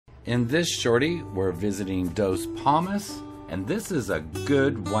In this shorty, we're visiting Dos Palmas, and this is a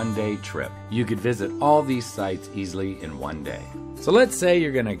good one-day trip. You could visit all these sites easily in one day. So let's say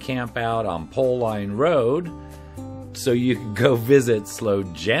you're gonna camp out on Pole Line Road, so you can go visit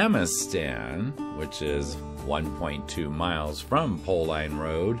Slowjamistan, which is 1.2 miles from Pole Line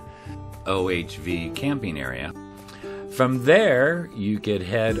Road, OHV camping area. From there, you could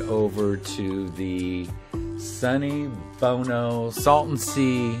head over to the Sunny Bono Salton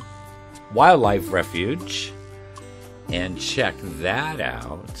Sea Wildlife Refuge and check that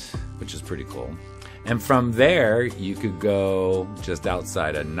out, which is pretty cool. And from there, you could go just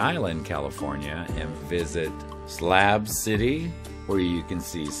outside of Nyland, California, and visit Slab City, where you can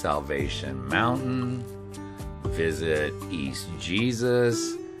see Salvation Mountain, visit East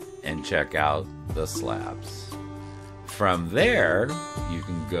Jesus, and check out the slabs. From there, you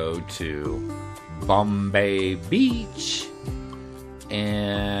can go to Bombay Beach,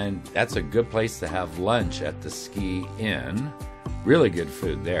 and that's a good place to have lunch at the Ski Inn. Really good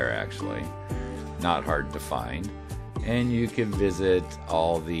food there, actually. Not hard to find. And you can visit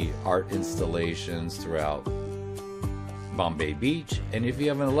all the art installations throughout Bombay Beach. And if you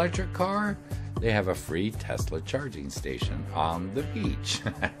have an electric car, they have a free Tesla charging station on the beach.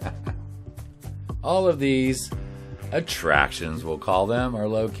 All of these attractions, we'll call them, are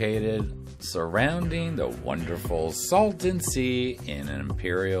located surrounding the wonderful Salton Sea in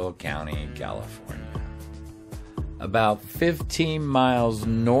Imperial County, California. About 15 miles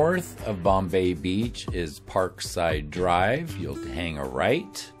north of Bombay Beach is Parkside Drive. You'll hang a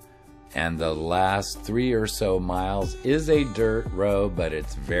right. And the last 3 or so miles is a dirt road, but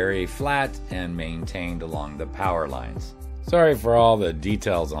it's very flat and maintained along the power lines. Sorry for all the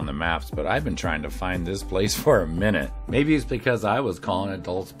details on the maps, but I've been trying to find this place for a minute. Maybe it's because I was calling it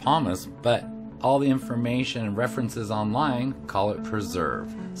Dos Palmas, but all the information and references online call it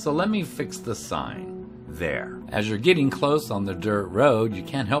Preserve. So let me fix the sign there. As you're getting close on the dirt road, you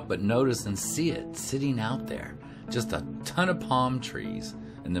can't help but notice and see it sitting out there. Just a ton of palm trees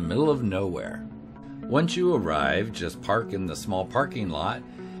in the middle of nowhere. Once you arrive, just park in the small parking lot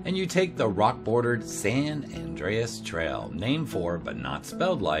and you take the rock-bordered San Andreas Trail, named for, but not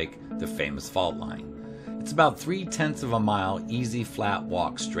spelled like, the famous fault line. It's about 3/10 of a mile, easy flat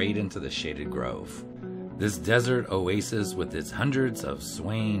walk straight into the shaded grove. This desert oasis with its hundreds of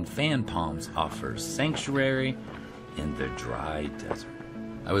swaying fan palms offers sanctuary in the dry desert.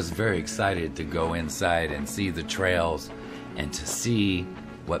 I was very excited to go inside and see the trails and to see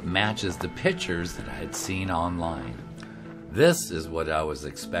what matches the pictures that I had seen online. This is what I was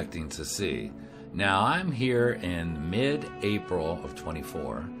expecting to see. Now I'm here in mid-April of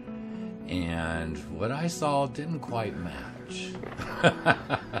 24, and what I saw didn't quite match.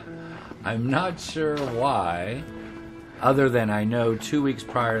 I'm not sure why, other than I know 2 weeks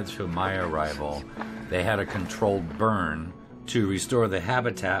prior to my arrival, they had a controlled burn to restore the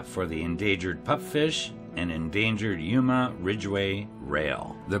habitat for the endangered pupfish and endangered Yuma Ridgeway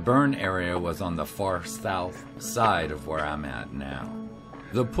rail. The burn area was on the far south side of where I'm at now.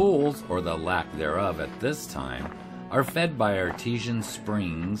 The pools, or the lack thereof at this time, are fed by artesian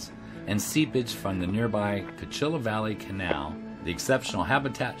springs and seepage from the nearby Coachella Valley Canal. The exceptional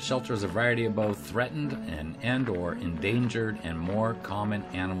habitat shelters a variety of both threatened and/or endangered and more common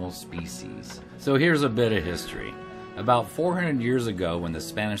animal species. So here's a bit of history. About 400 years ago, when the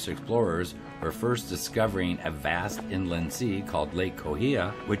Spanish explorers were first discovering a vast inland sea called Lake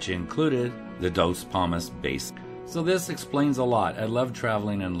Cohilla, which included the Dos Palmas Basin. So this explains a lot. I love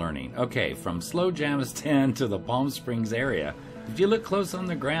traveling and learning. Okay, from Slowjamistan to the Palm Springs area, if you look close on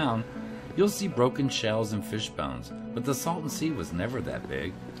the ground, you'll see broken shells and fish bones, but the Salton Sea was never that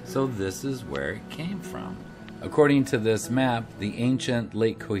big, so this is where it came from. According to this map, the ancient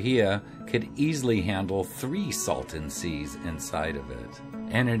Lake Cohilla could easily handle 3 Salton Seas inside of it,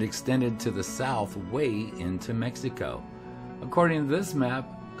 and it extended to the south way into Mexico. According to this map,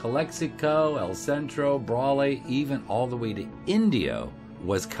 Calexico, El Centro, Brawley, even all the way to India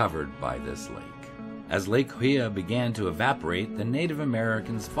was covered by this lake. As Lake Cohilla began to evaporate, the Native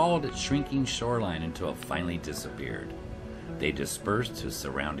Americans followed its shrinking shoreline until it finally disappeared. They dispersed to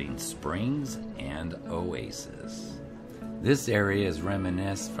surrounding springs and oases. This area is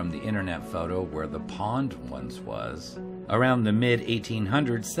reminiscent from the internet photo where the pond once was. Around the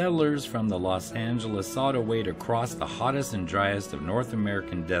mid-1800s, settlers from the Los Angeles sought a way to cross the hottest and driest of North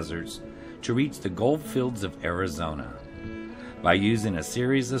American deserts to reach the gold fields of Arizona by using a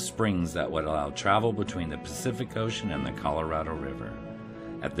series of springs that would allow travel between the Pacific Ocean and the Colorado River.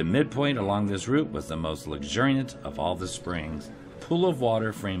 At the midpoint along this route was the most luxuriant of all the springs, a pool of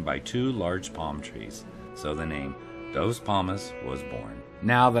water framed by 2 large palm trees. So the name Dos Palmas was born.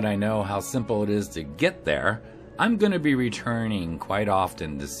 Now that I know how simple it is to get there, I'm going to be returning quite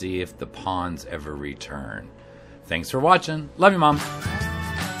often to see if the ponds ever return. Thanks for watching. Love you, Mom.